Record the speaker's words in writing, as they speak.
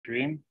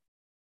Dream.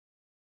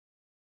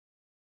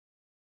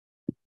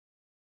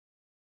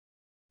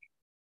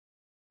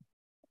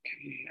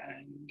 Okay,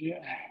 and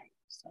yeah,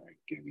 sorry,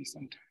 give me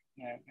some time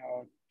and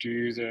I'll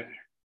do the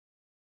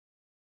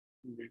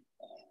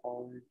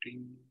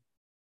recording.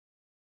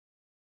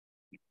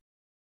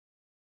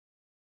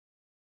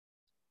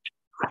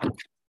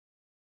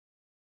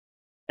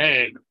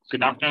 Hey,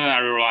 good afternoon,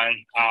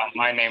 everyone.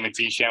 My name is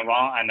Zhixian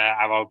Wang, and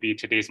I will be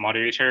today's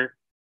moderator.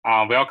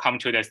 Welcome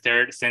to the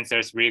third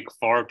Census Week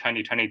for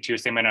 2022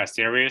 seminar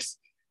series.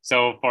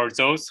 So for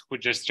those who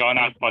just joined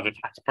us for the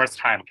first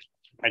time,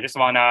 I just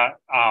want to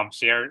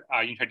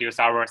introduce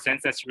our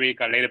Census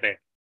Rig a little bit.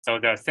 So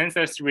the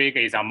Census Rig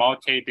is a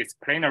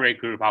multidisciplinary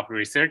group of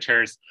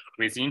researchers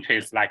with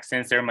interests like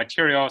sensor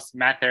materials,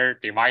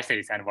 method,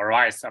 devices, and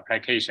various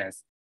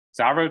applications.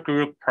 So our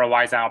group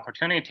provides an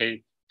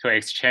opportunity to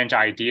exchange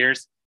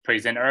ideas,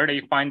 present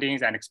early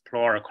findings, and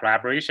explore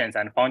collaborations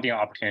and funding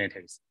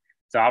opportunities.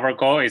 So our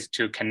goal is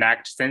to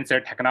connect sensor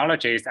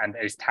technologies and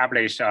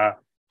establish a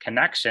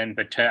connection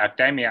between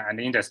academia and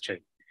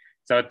industry.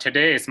 So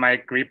today is my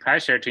great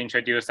pleasure to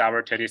introduce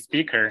our today's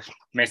speaker,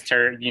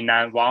 Mr.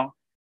 Yinan Wang.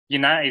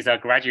 Yinan is a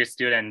graduate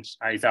student,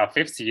 is a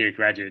fifth-year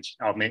graduate,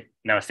 or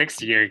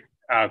sixth-year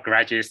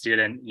graduate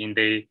student in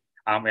the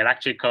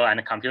Electrical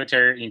and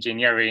Computer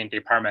Engineering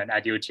Department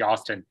at UT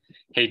Austin.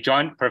 He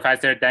joined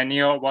Professor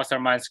Daniel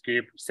Wasserman's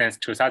group since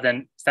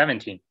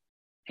 2017.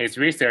 His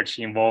research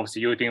involves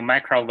using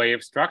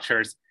microwave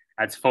structures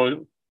as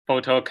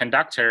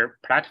photoconductor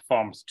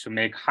platforms to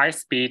make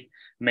high-speed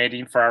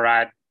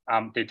mid-infrared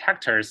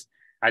detectors,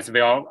 as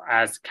well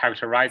as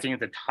characterizing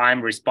the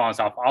time response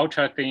of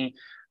ultra-thin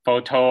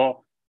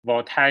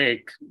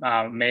photovoltaic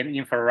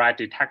mid-infrared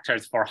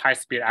detectors for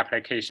high-speed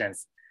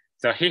applications.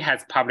 So he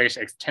has published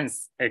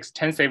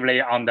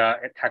extensively on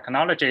the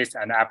technologies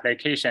and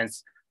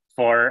applications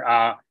for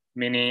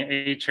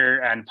miniature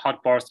and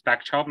portable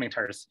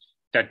spectrometers.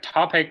 The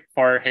topic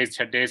for his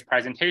today's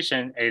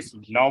presentation is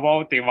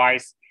novel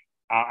device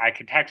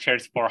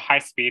architectures for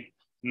high-speed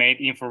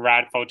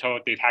mid-infrared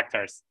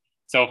photodetectors.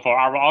 So for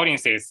our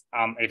audiences,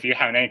 if you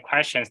have any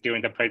questions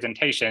during the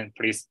presentation,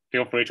 please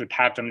feel free to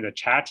type them in the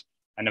chat,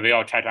 and we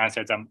will try to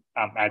answer them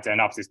at the end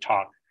of this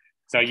talk.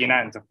 So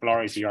Yinan, the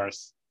floor is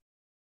yours.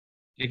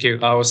 Thank you.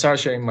 I will start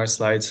sharing my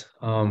slides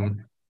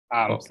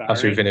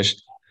after you finish.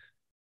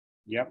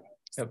 Yep.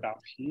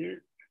 Stop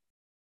here.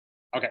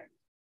 Okay.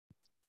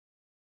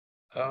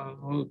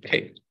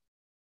 Okay.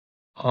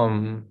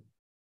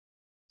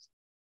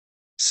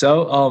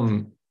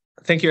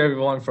 Thank you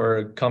everyone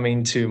for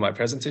coming to my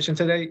presentation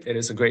today. It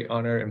is a great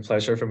honor and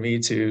pleasure for me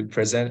to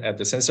present at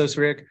the Census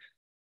Rig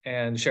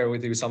and share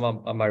with you some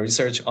of my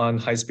research on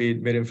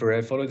high-speed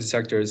mid-infrared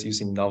photodetectors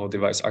using novel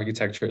device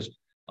architectures.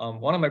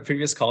 One of my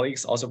previous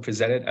colleagues also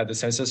presented at the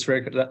Census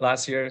Rig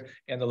last year,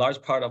 and a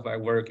large part of my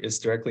work is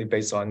directly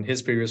based on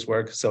his previous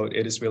work. So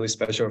it is really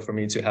special for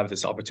me to have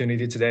this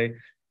opportunity today.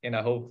 And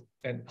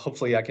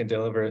hopefully I can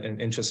deliver an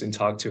interesting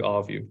talk to all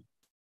of you.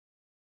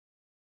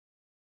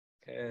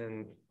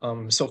 And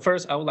so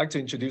first, I would like to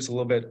introduce a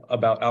little bit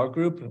about our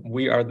group.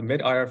 We are the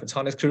Mid-IR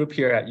Photonics group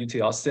here at UT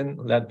Austin,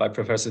 led by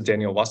Professor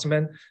Daniel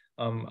Wasserman.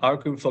 Our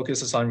group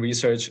focuses on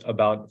research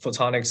about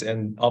photonics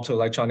and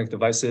optoelectronic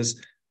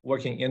devices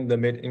working in the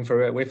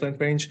mid-infrared wavelength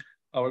range.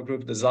 Our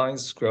group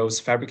designs, grows,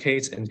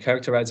 fabricates, and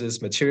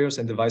characterizes materials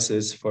and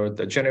devices for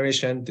the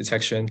generation,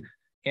 detection,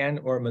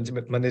 and/or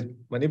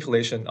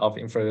manipulation of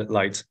infrared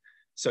light.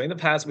 So in the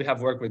past, we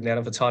have worked with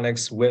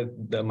nanophotonics with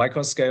the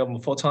micron scale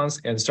photons,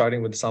 and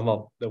starting with some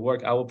of the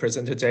work I will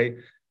present today,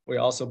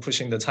 we're also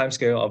pushing the time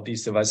scale of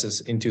these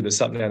devices into the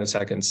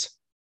sub-nanoseconds.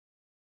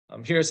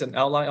 Here's an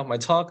outline of my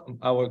talk.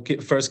 I will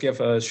first give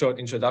a short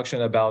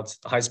introduction about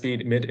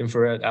high-speed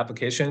mid-infrared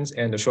applications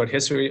and a short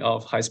history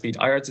of high-speed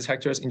IR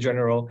detectors in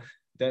general.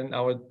 Then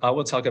I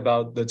will talk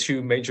about the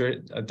two major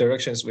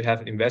directions we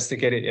have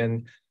investigated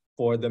in.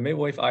 For the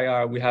mid-wave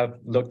IR, we have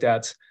looked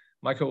at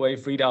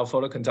microwave readout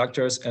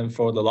photoconductors, and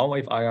for the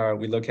long-wave IR,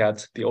 we look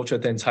at the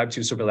ultra-thin type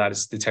 2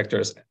 superlattice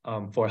detectors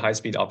for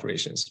high-speed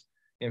operations.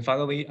 And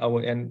finally, I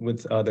will end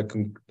with the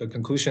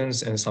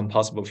conclusions and some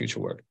possible future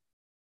work.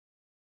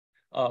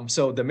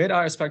 So the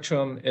mid-IR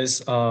spectrum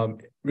is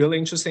really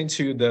interesting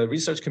to the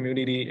research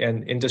community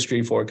and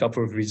industry for a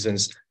couple of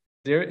reasons.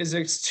 There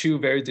is two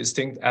very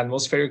distinct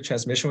atmospheric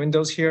transmission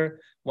windows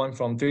here, one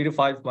from 3 to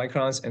 5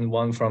 microns and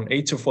one from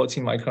 8 to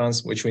 14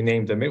 microns, which we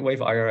named the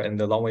mid-wave IR and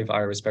the long-wave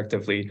IR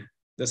respectively.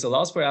 This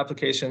allows for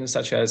applications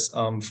such as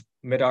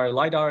mid-IR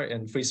LiDAR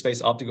and free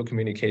space optical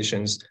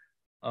communications.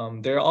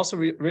 There are also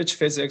rich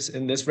physics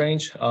in this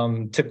range,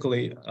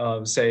 typically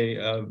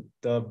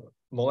the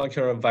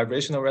molecular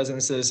vibrational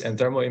resonances and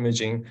thermal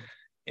imaging.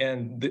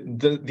 And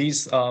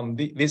these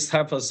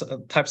types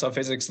of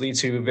physics lead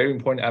to very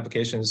important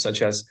applications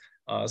such as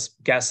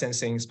gas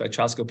sensing,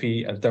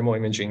 spectroscopy, and thermal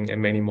imaging,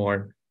 and many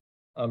more.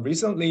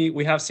 Recently,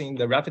 we have seen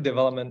the rapid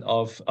development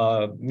of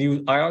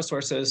new IR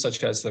sources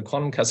such as the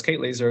quantum cascade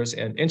lasers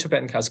and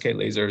interband cascade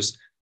lasers.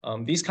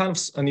 These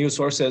kinds of new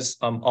sources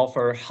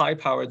offer high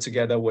power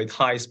together with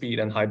high speed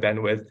and high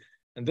bandwidth.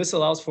 And this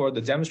allows for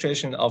the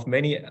demonstration of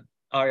many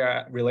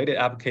IR-related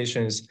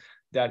applications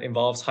that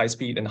involves high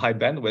speed and high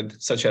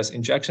bandwidth, such as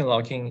injection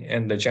locking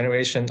and the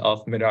generation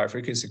of mid-IR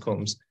frequency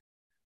combs.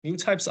 New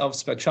types of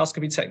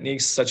spectroscopy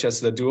techniques, such as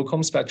the dual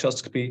comb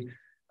spectroscopy,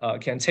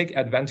 can take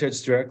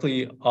advantage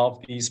directly of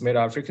these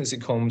mid-IR frequency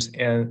combs,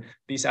 and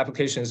these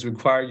applications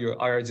require your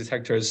IR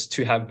detectors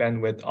to have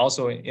bandwidth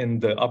also in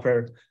the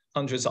upper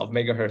hundreds of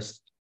megahertz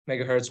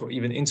or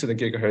even into the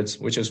gigahertz,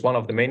 which is one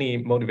of the many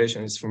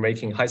motivations for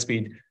making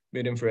high-speed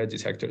mid-infrared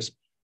detectors.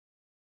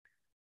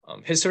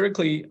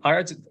 Historically,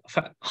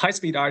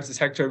 high-speed IR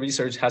detector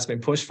research has been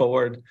pushed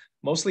forward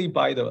mostly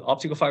by the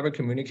optical fiber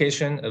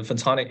communication and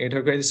photonic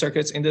integrated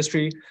circuits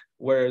industry,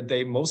 where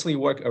they mostly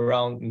work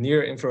around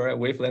near-infrared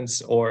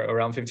wavelengths or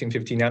around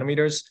 1550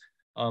 nanometers.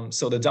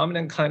 So the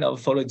dominant kind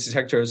of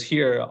photodetectors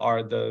here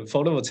are the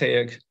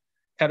photovoltaic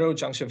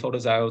heterojunction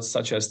photodiodes,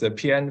 such as the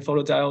PN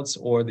photodiodes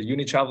or the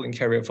unitraveling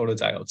carrier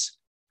photodiodes.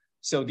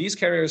 So these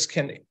carriers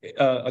can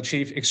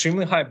achieve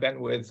extremely high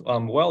bandwidth,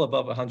 well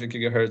above 100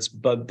 gigahertz,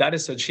 but that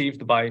is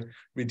achieved by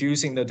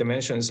reducing the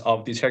dimensions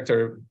of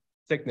detector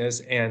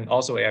thickness and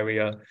also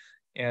area.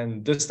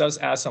 And this does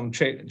add some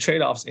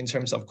trade-offs in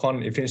terms of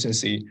quantum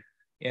efficiency.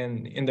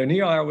 And in the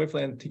near IR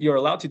wavelength, you're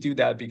allowed to do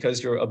that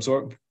because your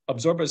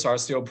absorbers are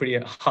still pretty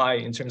high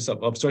in terms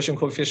of absorption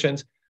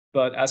coefficient.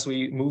 But as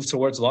we move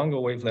towards longer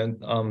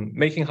wavelength,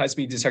 making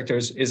high-speed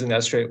detectors isn't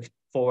as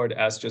straightforward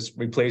as just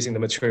replacing the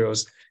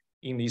materials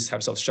in these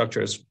types of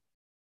structures.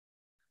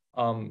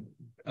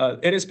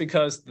 It is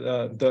because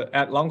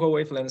at longer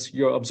wavelengths,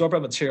 your absorber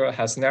material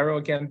has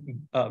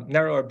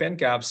narrower band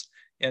gaps,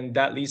 and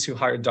that leads to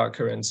higher dark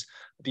currents.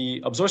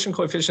 The absorption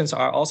coefficients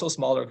are also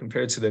smaller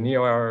compared to the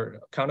near-IR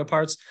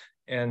counterparts.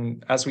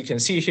 And as we can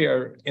see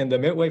here, in the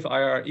mid-wave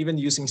IR, even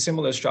using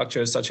similar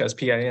structures such as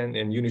PIN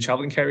and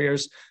unitraveling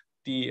carriers,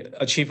 the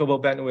achievable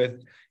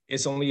bandwidth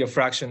is only a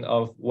fraction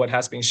of what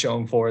has been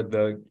shown for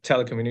the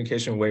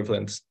telecommunication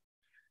wavelengths.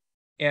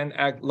 And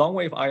at long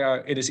wave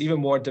IR, it is even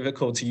more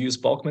difficult to use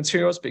bulk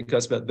materials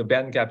because the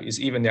band gap is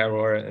even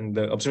narrower and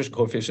the absorption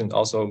coefficient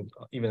also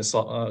even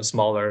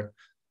smaller.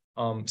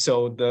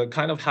 So the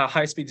kind of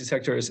high-speed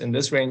detectors in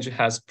this range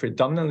has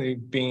predominantly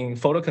been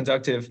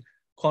photoconductive,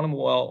 quantum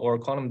well or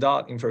quantum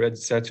dot infrared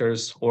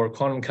detectors or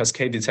quantum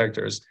cascade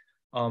detectors.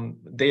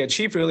 They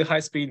achieve really high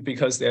speed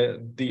because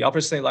the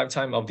upper state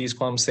lifetime of these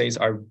quantum states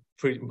are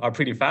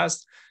pretty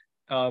fast.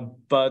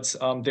 But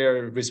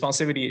their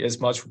responsivity is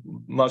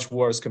much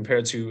worse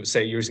compared to,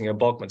 say, using a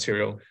bulk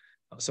material.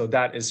 So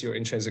that is your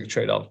intrinsic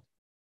trade-off.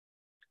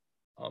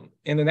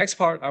 In the next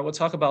part, I will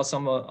talk about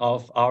some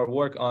of our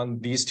work on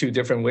these two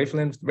different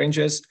wavelength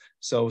ranges.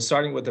 So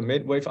starting with the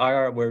mid-wave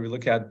IR, where we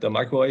look at the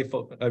microwave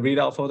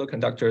readout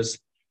photoconductors.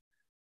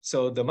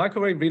 So the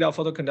microwave readout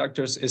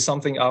photoconductors is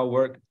something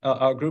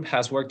our group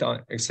has worked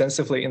on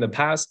extensively in the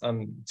past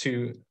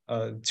to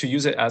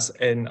use it as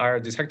an IR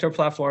detector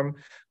platform.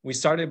 We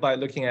started by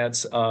looking at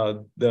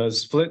the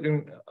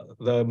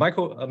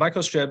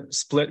microstrip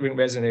split ring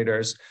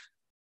resonators,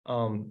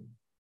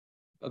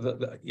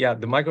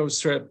 the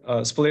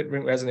microstrip split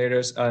ring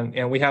resonators,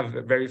 and we have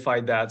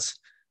verified that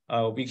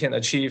we can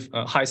achieve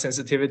high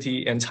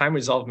sensitivity and time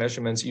resolved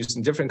measurements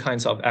using different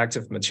kinds of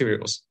active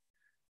materials.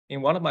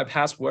 In one of my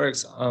past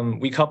works,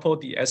 we coupled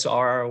the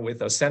SRR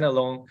with a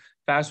standalone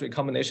fast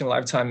recombination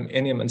lifetime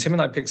indium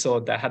antimonide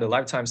pixel that had a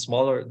lifetime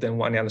smaller than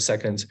 1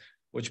 nanosecond,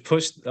 which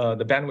pushed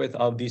the bandwidth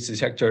of these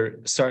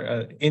detectors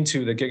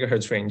into the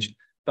gigahertz range.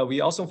 But we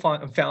also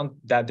found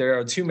that there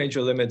are two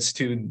major limits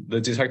to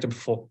the detector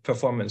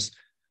performance.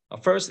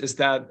 First is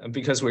that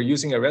because we're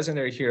using a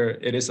resonator here,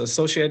 it is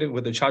associated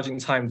with the charging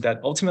time that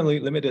ultimately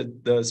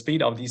limited the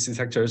speed of these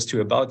detectors to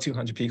about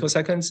 200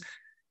 picoseconds.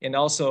 And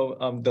also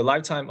the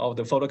lifetime of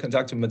the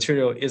photoconductive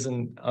material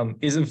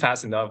isn't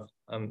fast enough.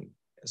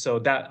 So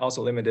that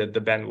also limited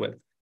the bandwidth.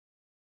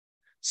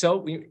 So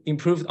we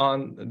improved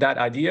on that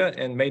idea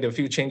and made a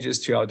few changes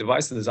to our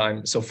device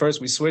design. So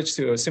first we switched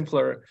to a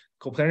simpler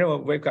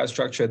coplanar waveguide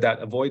structure that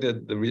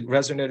avoided the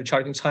resonator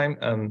charging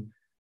time,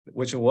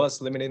 which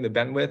was limiting the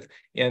bandwidth.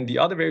 And the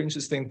other very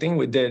interesting thing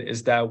we did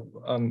is that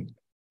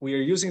we are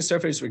using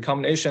surface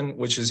recombination,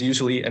 which is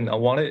usually an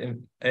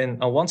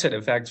unwanted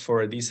effect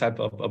for these type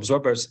of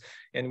absorbers,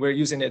 and we're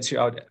using it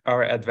to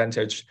our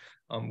advantage.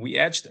 We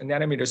etched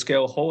nanometer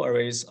scale Hall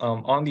arrays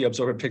on the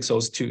absorber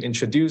pixels to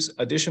introduce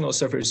additional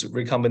surface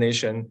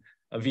recombination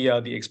via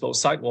the exposed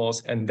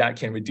sidewalls, and that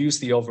can reduce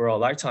the overall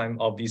lifetime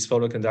of these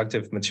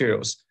photoconductive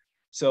materials.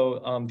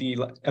 So the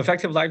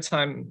effective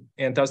lifetime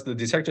and thus the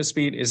detector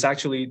speed is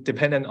actually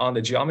dependent on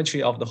the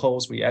geometry of the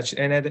holes we etched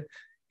in it.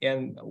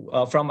 And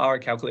from our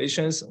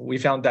calculations, we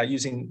found that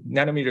using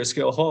nanometer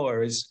scale Hall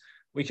arrays,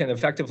 we can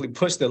effectively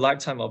push the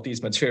lifetime of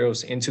these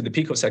materials into the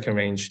picosecond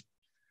range.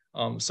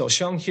 So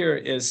shown here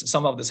is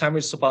some of the time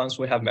response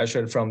we have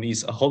measured from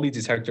these Holy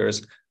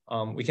detectors.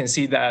 We can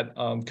see that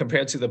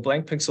compared to the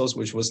blank pixels,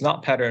 which was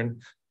not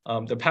patterned,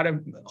 the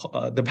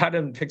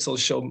pattern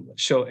pixels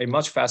show a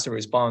much faster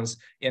response,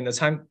 and the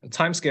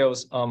time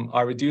scales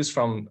are reduced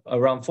from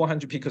around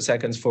 400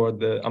 picoseconds for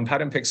the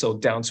unpatterned pixel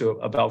down to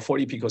about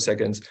 40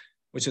 picoseconds.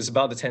 which is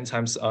about the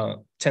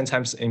 10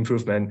 times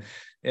improvement.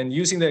 And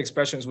using the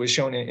expressions we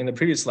shown in the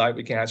previous slide,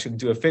 we can actually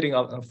do a fitting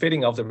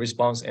of the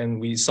response, and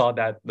we saw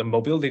that the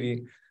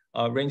mobility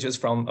ranges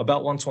from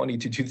about 120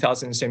 to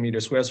 2,000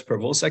 centimeters squares per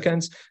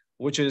voltsecond,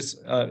 which is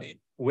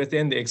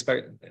within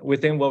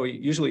what we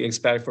usually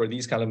expect for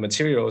these kind of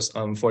materials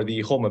for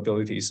the hole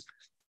mobilities.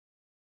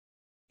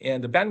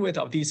 And the bandwidth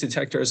of these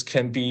detectors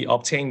can be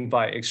obtained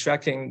by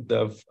extracting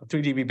the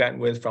 3 dB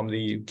bandwidth from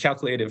the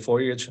calculated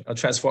Fourier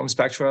transform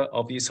spectra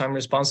of these time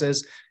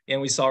responses,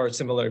 and we saw a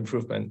similar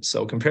improvement.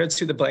 So compared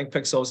to the blank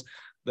pixels,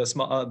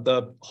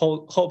 the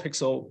whole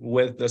pixel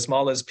with the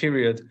smallest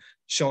period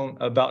shown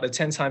about a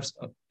 10 times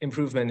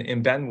improvement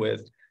in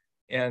bandwidth.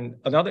 And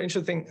another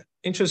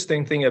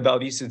interesting thing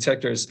about these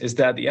detectors is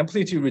that the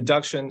amplitude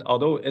reduction,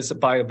 although it's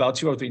by about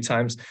 2 or 3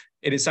 times,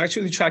 it is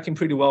actually tracking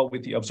pretty well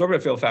with the absorber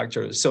fill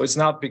factor. So it's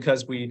not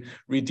because we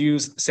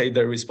reduce, say,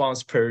 the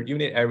response per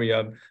unit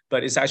area,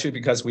 but it's actually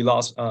because we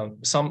lost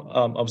some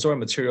absorbed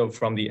material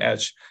from the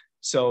edge.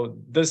 So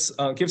this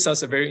gives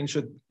us a very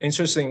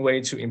interesting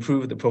way to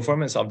improve the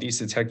performance of these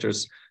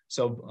detectors.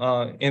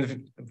 So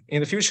in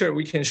the future,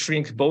 we can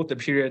shrink both the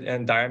period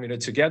and diameter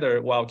together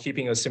while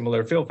keeping a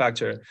similar fill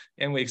factor.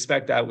 And we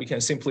expect that we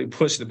can simply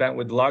push the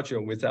bandwidth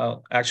larger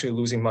without actually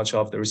losing much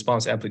of the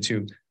response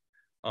amplitude.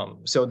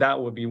 So that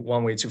would be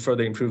one way to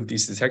further improve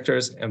these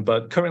detectors.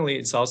 But currently,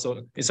 it's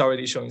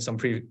already showing some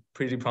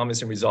pretty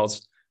promising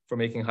results for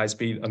making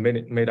high-speed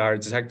mid-IR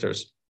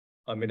detectors,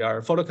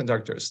 mid-IR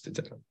photoconductors.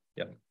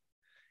 Yeah.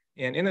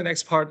 And in the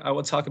next part, I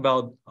will talk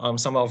about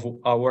some of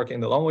our work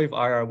in the long-wave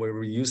IR, where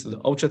we use the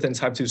ultra-thin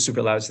Type 2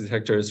 superlattice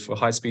detectors for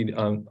high-speed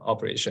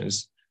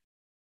operations.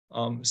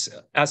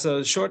 As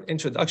a short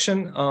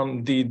introduction,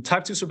 the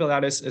Type 2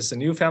 superlattice is a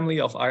new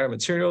family of IR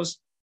materials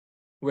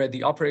where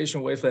the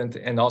operation wavelength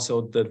and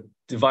also the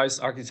device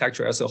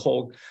architecture as a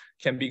whole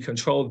can be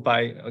controlled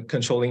by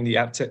controlling the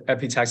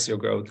epitaxial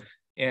growth.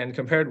 And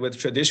compared with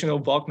traditional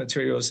bulk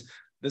materials,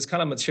 this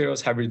kind of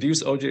materials have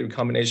reduced OJ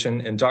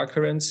recombination and dark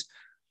currents.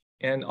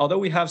 And although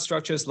we have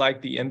structures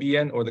like the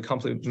NBN or the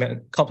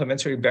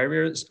complementary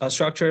barrier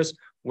structures,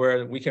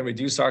 where we can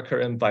reduce dark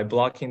current by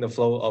blocking the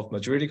flow of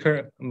majority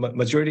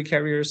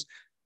carriers,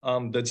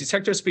 the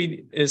detector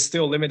speed is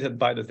still limited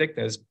by the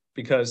thickness,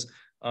 because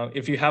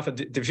if you have a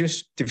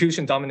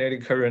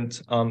diffusion-dominated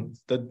current,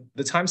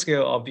 the time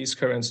scale of these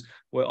currents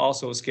will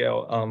also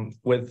scale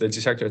with the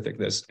detector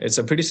thickness. It's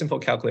a pretty simple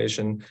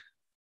calculation.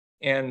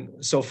 And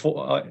so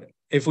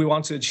if we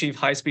want to achieve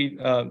high-speed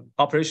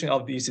operation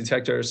of these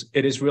detectors,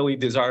 it is really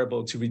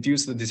desirable to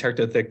reduce the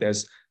detector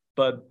thickness,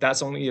 but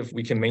that's only if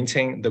we can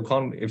maintain the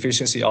quantum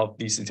efficiency of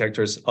these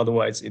detectors.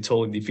 Otherwise, it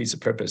totally defeats the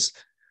purpose.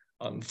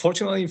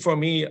 Fortunately for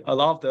me, a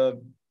lot of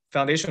the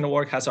foundational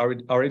work has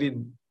already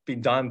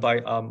been done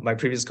by my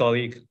previous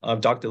colleague,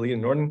 Dr.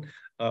 Leon Norton,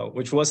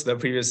 which was the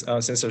previous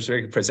Sensors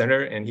Rig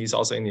presenter, and he's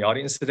also in the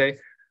audience today.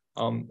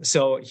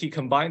 So he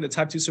combined the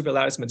Type 2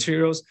 superlattice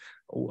materials.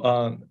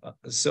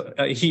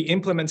 He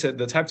implemented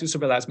the Type 2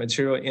 superlattice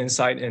material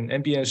inside an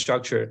NBN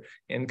structure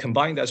and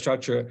combined that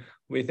structure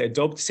with a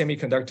doped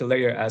semiconductor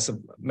layer as a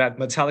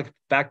metallic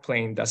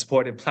backplane that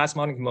supported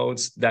plasmonic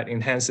modes that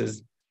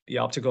enhances the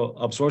optical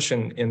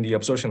absorption in the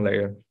absorption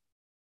layer.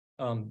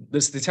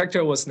 This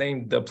detector was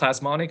named the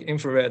Plasmonic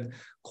Infrared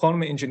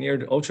Quantum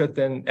Engineered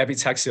Ultra-Thin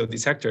Epitaxial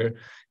Detector,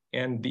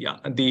 and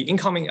the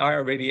incoming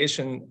IR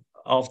radiation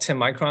of 10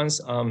 microns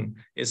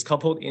is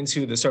coupled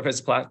into the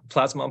surface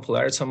plasma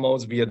polariton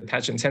modes via the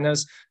patch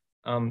antennas,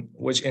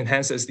 which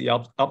enhances the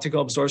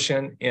optical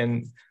absorption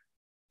in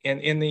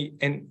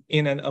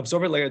an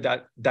absorber layer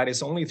that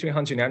is only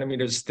 300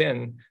 nanometers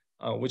thin,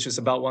 which is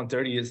about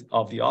 1/30th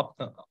of the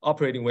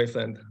operating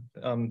wavelength.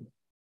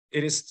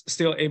 It is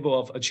still able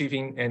of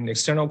achieving an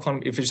external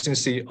quantum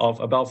efficiency of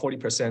about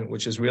 40%,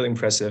 which is really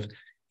impressive.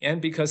 And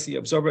because the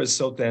absorber is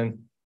so thin,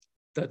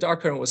 the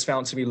dark current was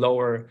found to be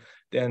lower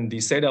than the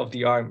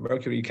state-of-the-art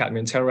mercury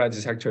cadmium telluride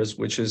detectors,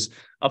 which is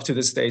up to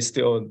this day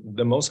still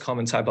the most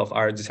common type of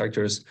IR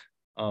detectors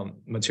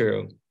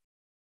material.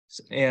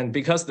 And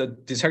because the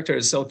detector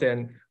is so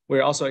thin,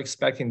 we're also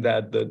expecting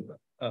that the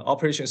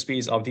operation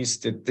speeds of these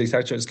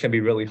detectors can be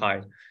really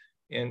high.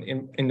 And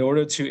in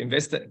order to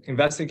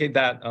investigate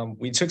that,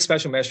 we took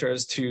special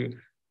measures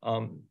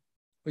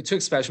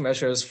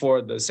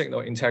for the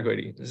signal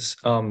integrity.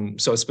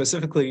 So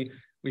specifically,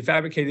 we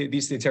fabricated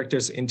these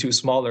detectors into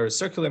smaller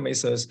circular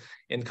mesas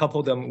and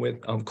coupled them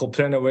with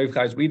coplanar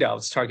waveguide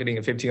readouts targeting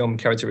a 50 ohm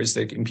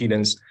characteristic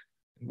impedance.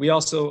 We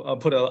also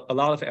put a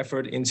lot of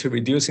effort into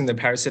reducing the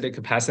parasitic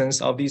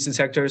capacitance of these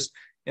detectors,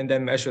 and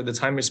then measure the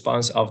time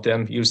response of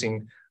them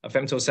using a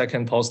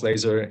femtosecond pulse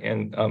laser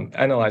and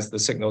analyze the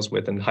signals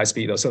with a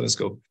high-speed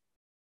oscilloscope.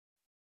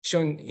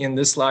 Shown in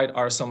this slide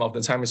are some of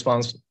the time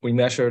response we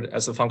measured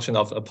as a function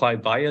of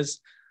applied bias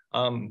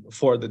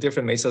for the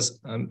different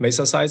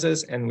mesa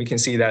sizes. And we can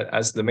see that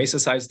as the mesa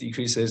size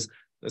decreases,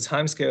 the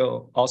time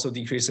scale also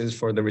decreases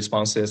for the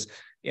responses.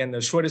 And the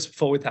shortest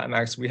forward time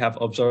max we have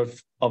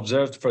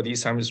observed for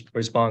these time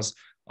response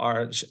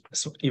are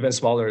even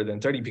smaller than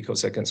 30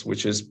 picoseconds,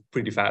 which is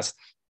pretty fast.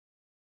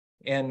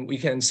 And we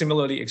can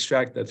similarly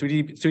extract the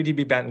 3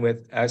 dB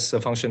bandwidth as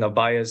a function of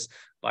bias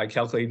by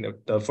calculating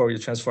the Fourier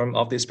transform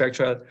of the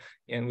spectra.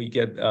 And we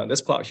get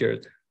this plot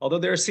here. Although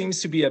there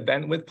seems to be a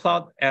bandwidth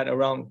plot at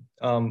around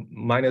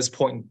minus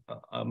 50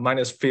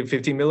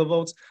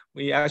 millivolts,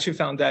 we actually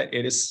found that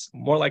it is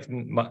more like a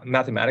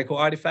mathematical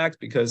artifact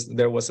because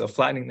there was a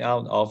flattening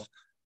out of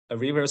a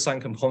reverse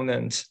sign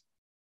component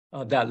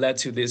that led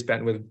to this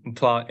bandwidth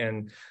plot.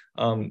 And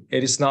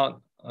it is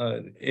not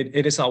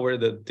where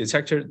the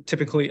detector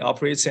typically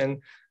operates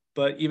in,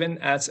 but even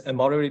at a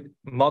moderate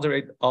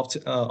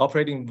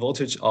operating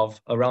voltage of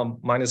around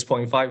minus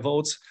 0.5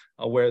 volts,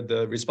 where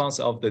the response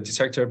of the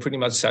detector pretty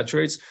much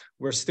saturates,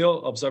 we're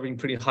still observing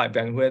pretty high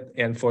bandwidth.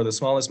 And for the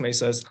smallest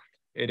mesas,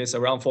 it is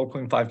around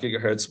 4.5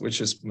 gigahertz, which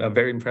is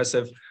very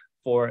impressive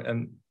for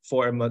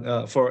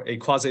a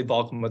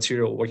quasi-bulk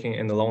material working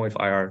in the long-wave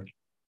IR.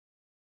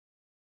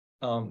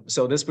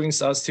 So this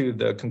brings us to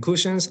the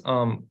conclusions.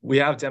 We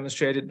have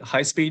demonstrated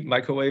high-speed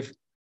microwave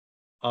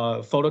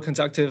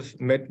photoconductive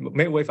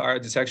mid-wave IR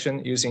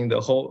detection using the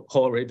whole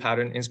array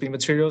pattern in-speed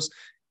materials.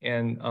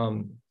 And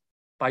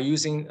by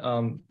using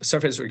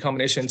surface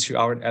recombination to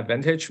our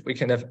advantage, we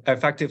can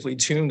effectively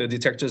tune the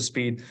detector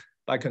speed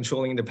by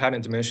controlling the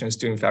pattern dimensions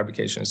during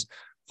fabrications.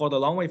 For the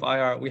long-wave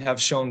IR, we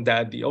have shown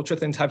that the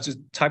ultra-thin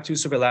type 2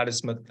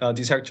 superlattice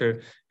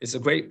detector is a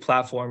great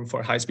platform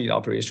for high-speed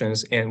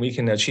operations, and we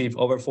can achieve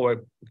over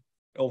 4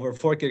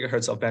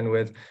 gigahertz of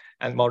bandwidth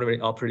and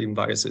moderate operating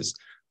biases.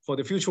 For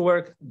the future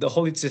work, the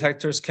Holy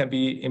detectors can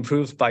be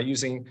improved by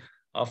using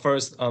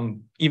first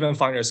even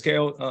finer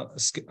scale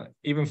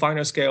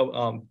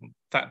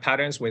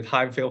patterns with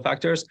high fill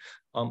factors.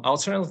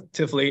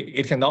 Alternatively,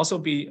 it can also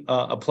be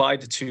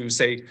applied to,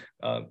 say,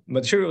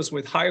 materials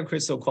with higher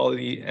crystal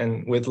quality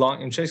and with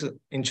long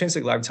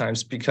intrinsic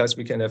lifetimes, because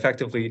we can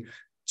effectively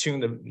tune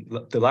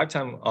the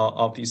lifetime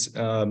of these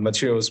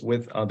materials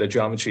with the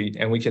geometry,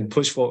 and we can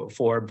push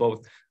for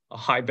both a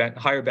higher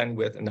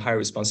bandwidth and higher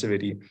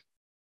responsivity.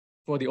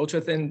 For the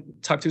ultra-thin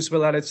type 2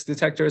 superlattice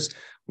detectors,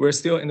 we're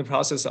still in the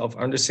process of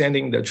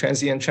understanding the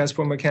transient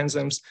transport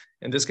mechanisms,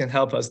 and this can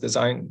help us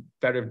design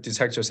better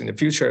detectors in the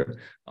future.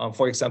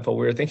 For example,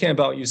 we're thinking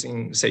about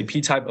using, say,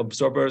 p-type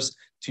absorbers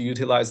to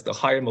utilize the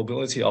higher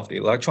mobility of the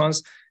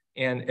electrons,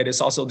 and it is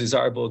also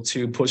desirable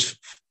to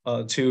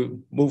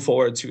move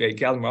forward to a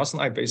gallium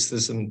arsenide-based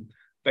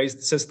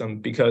system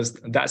because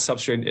that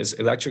substrate is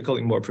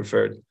electrically more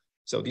preferred.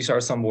 So these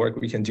are some work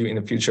we can do in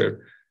the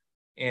future.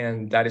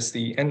 And that is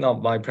the end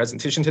of my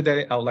presentation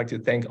today. I would like to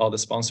thank all the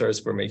sponsors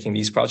for making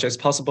these projects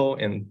possible.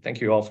 And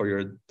thank you all for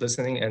your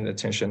listening and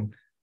attention.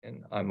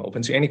 And I'm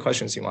open to any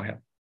questions you might have.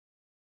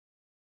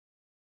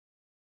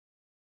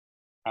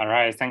 All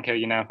right, thank you,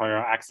 Yinan, for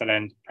your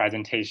excellent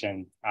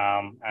presentation.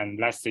 And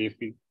let's see if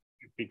we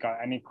got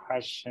any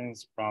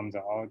questions from the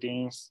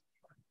audience.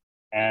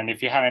 And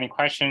if you have any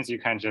questions, you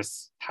can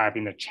just type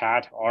in the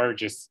chat or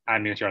just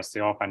unmute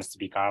yourself and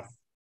speak up.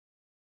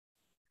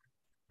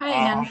 Hi,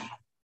 Yinan.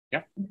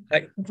 Yeah.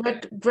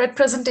 Great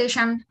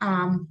presentation.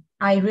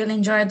 I really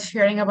enjoyed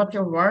hearing about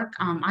your work.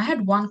 I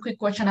had one quick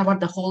question about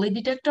the Holy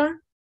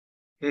detector.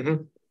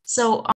 Mm-hmm. So